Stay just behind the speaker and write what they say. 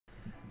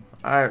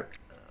Alright.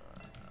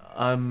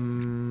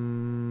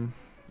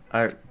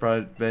 Alright,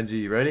 bro, Benji,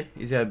 you ready?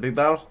 He's got a big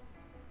battle.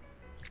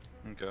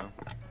 Okay.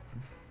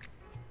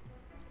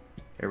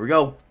 Here we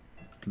go.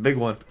 The big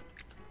one.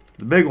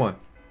 The big one.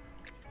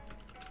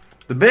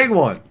 The big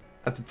one!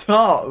 At the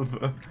top!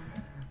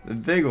 The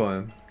big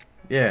one.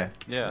 Yeah.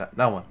 Yeah.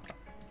 That one.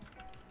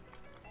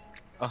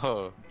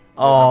 Oh.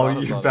 Oh,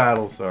 Well, you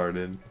battle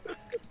started.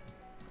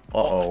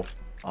 Uh-oh.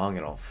 I'm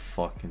gonna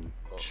fucking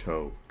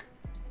choke.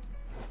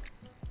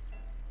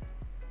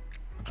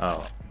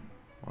 Oh.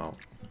 Well.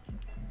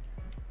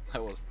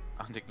 That was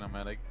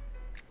anticlimactic.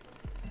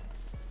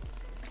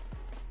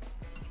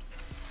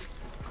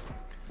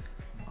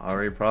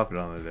 Already profit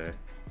on the day.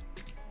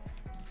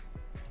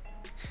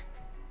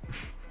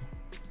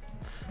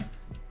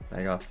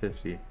 I got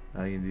 50.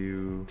 Now you can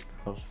do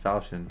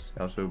falchions.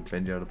 Also,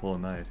 Benji how to pull a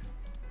knife.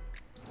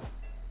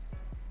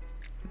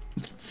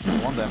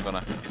 One day I'm gonna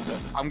hit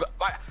them.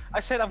 I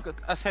said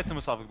I said to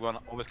myself I'm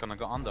always gonna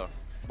go under.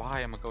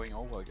 Why am I going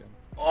over again?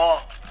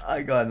 Oh,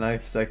 I got a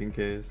knife second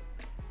case.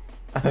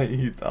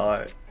 You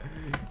thought.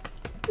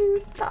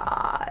 You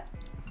thought.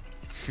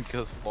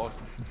 Because fuck.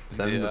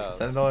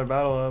 $7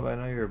 battle up. I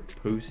know you're a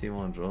pussy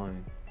on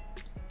join.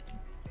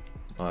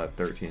 Oh, that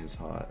 13's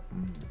hot.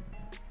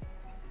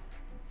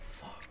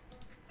 Fuck.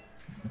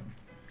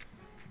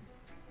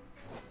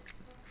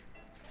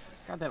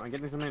 God damn, I'm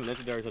getting so many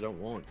legendaries I don't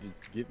want.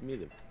 Just give me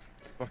the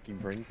fucking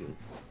princess.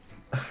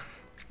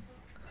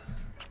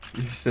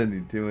 You're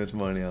spending too much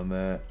money on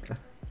that.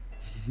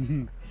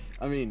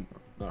 I mean,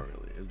 not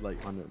really. It's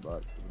like $100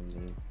 or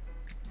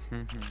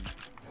something.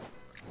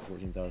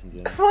 14,000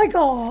 gems. Like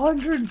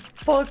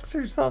 $100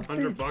 or something.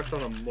 $100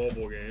 on a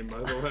mobile game, by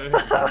the way.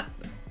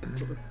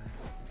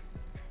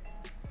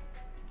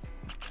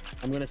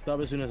 I'm gonna stop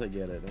as soon as I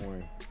get it. Don't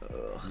worry. Just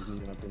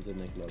need my princess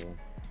next level.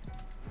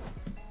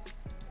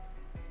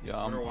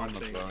 Yeah, I'm We're not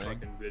watching trying.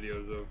 fucking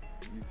videos of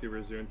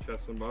YouTubers doing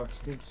chess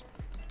unboxings.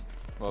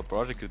 Well,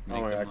 Project could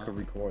make Oh, I them, could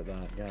record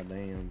that. God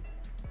damn.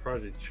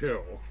 Project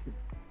Chill.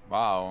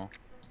 Wow.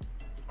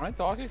 My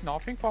dog is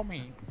nothing for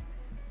me.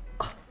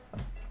 It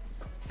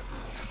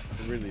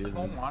really No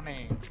isn't.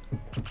 money.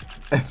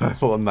 If I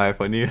pull a knife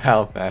on you,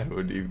 how mad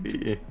would you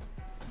be?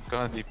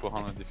 Gonna be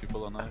 200 if you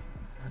pull a knife.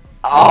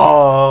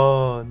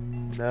 Oh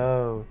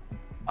no.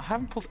 I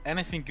haven't pulled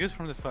anything good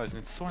from the fight, and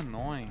it's so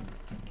annoying.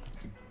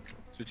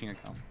 Switching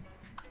account.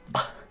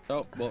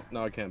 Oh, well,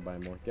 now I can't buy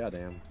more. God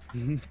damn.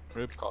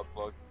 Rip card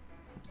block.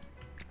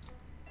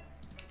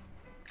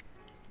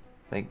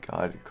 Thank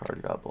God your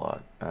card got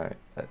blocked. Alright,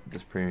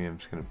 this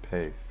premium's gonna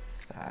pay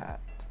fat.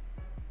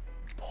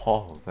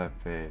 Paul, that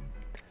paid.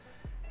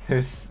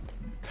 There's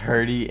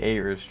 38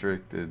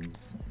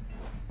 restricteds.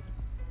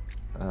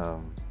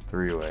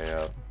 3-way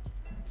up.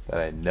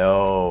 That I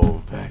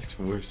know Vex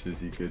wishes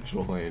he could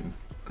join.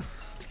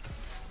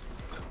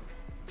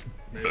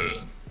 Maybe.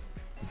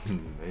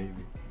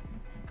 Maybe.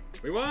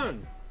 We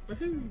won!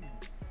 Woohoo!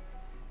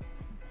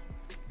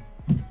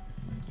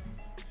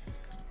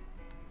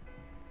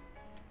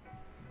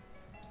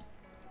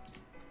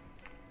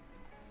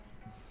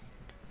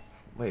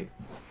 Wait,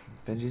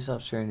 Benji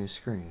stopped sharing his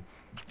screen.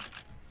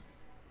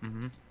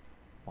 Mm-hmm.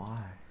 Why?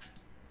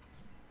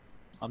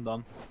 I'm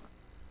done.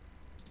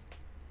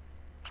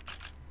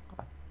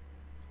 I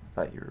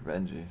thought you were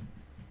Benji.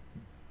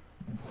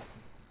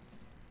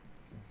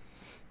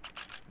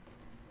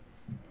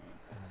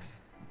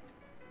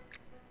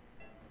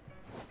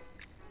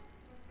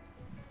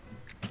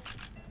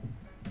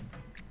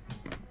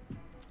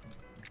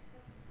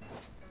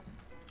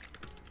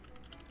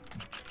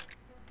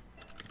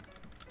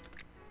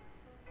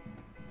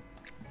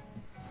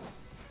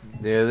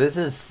 Dude, this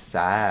is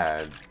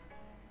sad.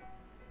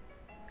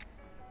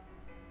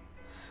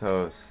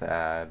 So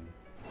sad.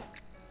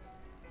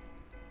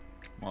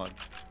 What?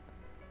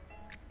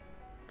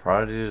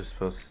 Prodigy is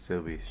supposed to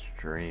still be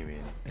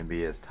streaming and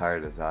be as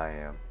tired as I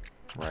am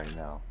right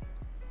now.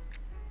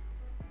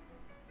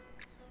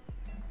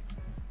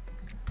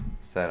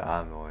 Said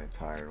I'm the only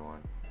tired one.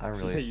 I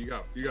really. you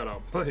got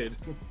outplayed.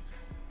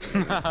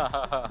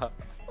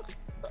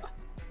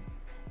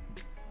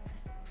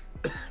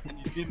 And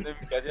you didn't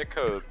even get your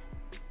code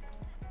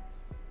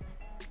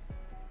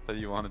that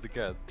you wanted to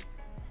get.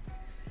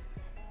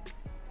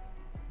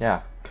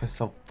 Yeah, cause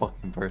some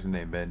fucking person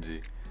named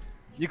Benji.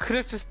 You could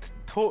have just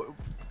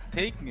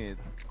taken it.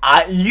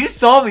 You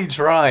saw me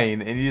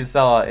trying, and you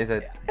saw it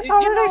said, "It's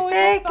already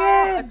I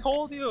taken."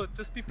 told you,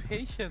 just be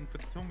patient for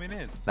 2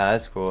 minutes. Nah,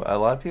 that's cool. A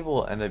lot of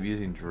people end up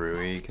using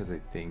Drewy because they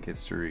think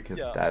it's Drewy because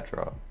of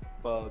Datdrop.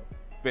 But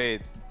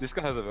wait, this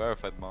guy has a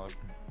verified mark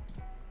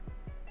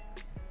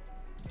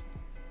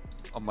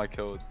on my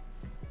code.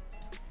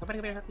 Somebody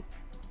come here, Rocky.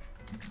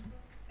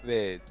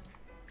 Wait,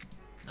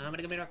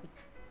 Somebody come here, Rocky.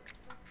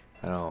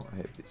 I don't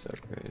hate these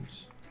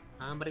upgrades.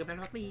 Somebody come here,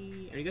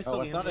 Rocky. Are you guys Oh,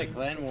 still it's not a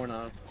gambling? clan war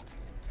now.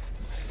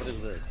 What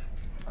is this?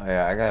 Oh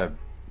yeah,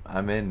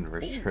 I'm in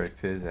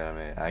restricted,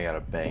 and I got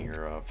a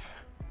banger up.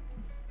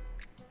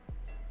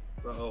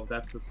 Uh-oh,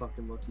 that's the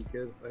fucking lucky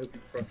kid. I hope he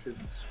crushes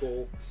his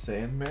skull.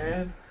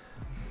 Sandman?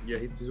 Yeah,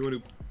 he's the one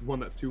who won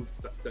that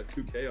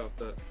 2K off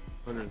that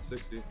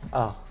 160.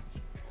 Oh,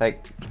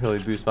 that really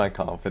boosts my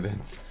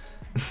confidence.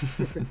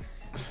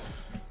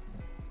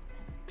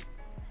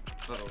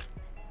 Uh-oh.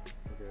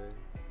 Okay.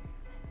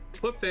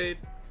 Flip fade.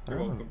 You're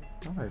welcome.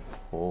 How do I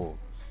pull?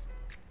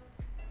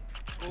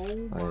 Oh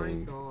my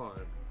Like-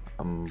 god.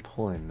 I'm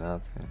pulling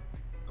nothing.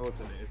 Oh,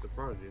 it's a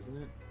prodigy,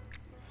 isn't it?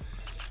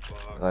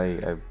 Fuck.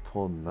 Like, I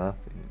pulled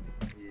nothing.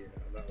 Yeah,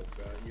 that was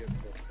bad. You have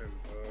to pull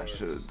 10 I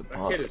should have That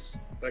deposited.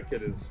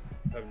 kid is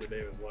having the day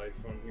of his life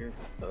on here.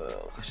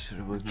 I should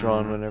have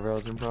withdrawn whenever I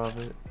was in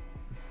profit.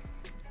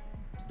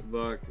 Good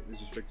luck. These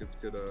restricteds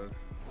could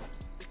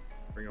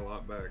bring a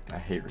lot back. I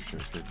hate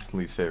restricteds.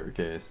 Least favorite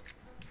case.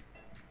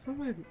 I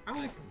like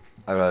them.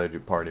 I'd rather do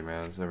party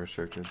mans than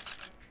restricteds.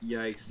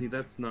 Yikes! See,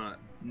 that's not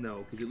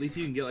because at least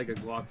you can get like a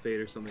Glock fade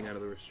or something out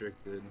of the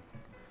restricted.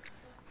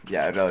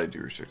 Yeah, I'd rather do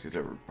restricteds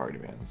over party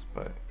mans,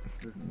 but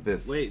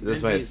this Wait, this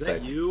Benji, might is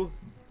that you?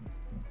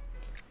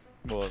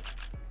 What?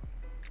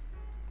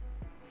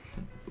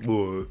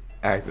 Whoa,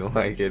 acting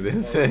like it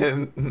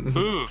isn't.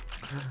 Who?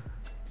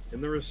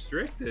 In the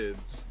restricteds.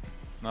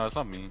 No, it's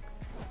not me.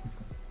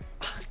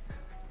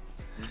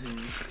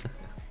 Mm-hmm.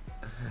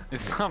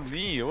 It's not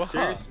me. What?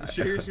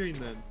 Share your screen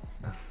then.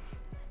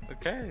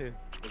 Okay.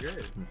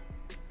 Okay.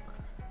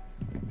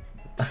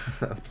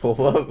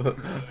 pull up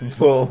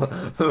No,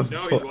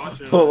 he's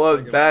watching pull on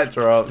up the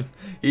Datdrop.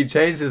 He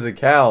changed his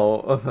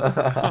account.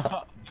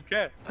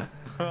 Okay.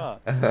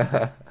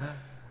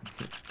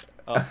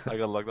 Oh, I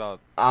got logged out.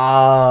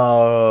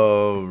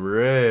 Oh,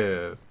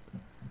 rip.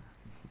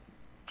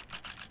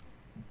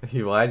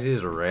 Why'd you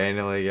just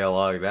randomly get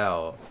logged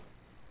out?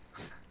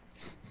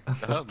 I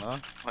don't know.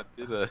 I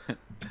did it.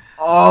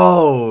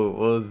 Oh,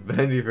 well, this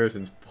Benji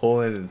person's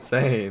pulling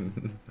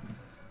insane.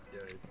 Yeah.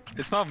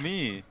 It's not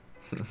me.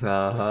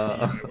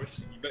 Uh-huh.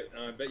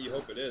 I bet you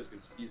hope it is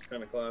because he's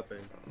kind of clapping.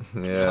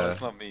 No, Yeah.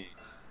 it's not me.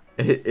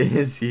 It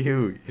is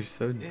you. You're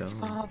so dumb. It's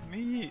not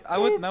me. I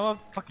would never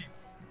fucking.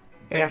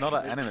 Yeah. Not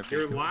an anime.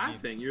 You're picture.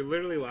 laughing. You're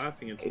literally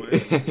laughing and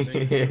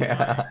smiling.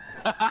 Yeah.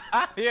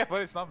 Yeah,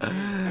 but it's not me.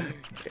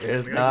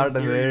 It's Like, I not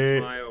can hear you me.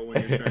 smile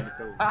when you're trying to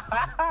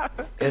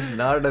tell. It's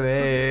not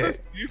This is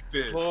so me.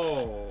 stupid.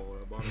 Oh,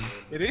 the bottom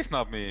of It is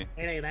not me.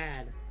 It ain't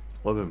bad.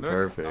 Wasn't Look,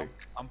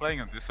 perfect. I'm playing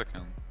on this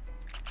account.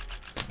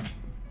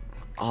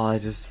 Oh, I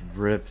just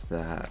ripped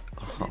that.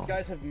 These Oh.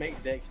 guys have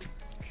made decks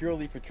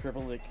purely for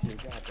triple elixir.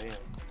 God damn.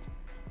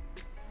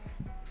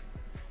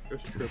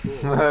 There's triple.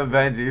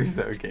 Benji, you're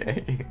so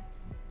gay.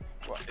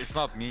 What? It's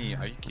not me.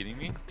 Are you kidding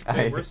me?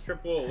 Wait, where's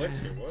triple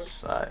elixir? What?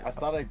 Shut I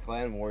started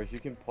Clan Wars. You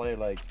can play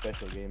like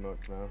special game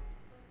modes now.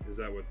 Is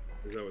that what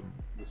this one?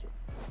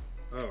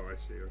 Oh, I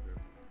see. Okay.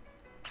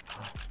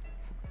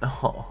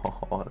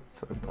 Oh, that's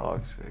so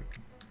toxic.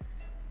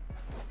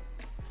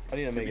 I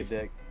need to make a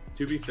deck.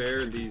 To be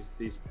fair, these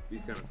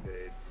kind of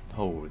paid.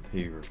 Oh,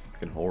 they were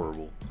fucking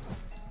horrible.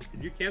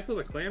 Did you cancel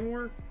the clan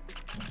war?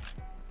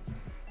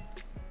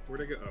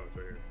 Where'd I go? Oh, it's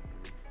right here.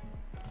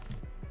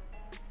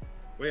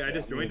 Wait, I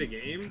just joined a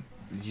game?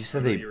 You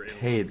said know they you were in.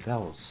 paid. That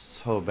was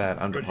so bad.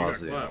 I'm But you got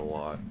depositing a clapped.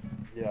 lot.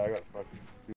 Yeah, I got fucking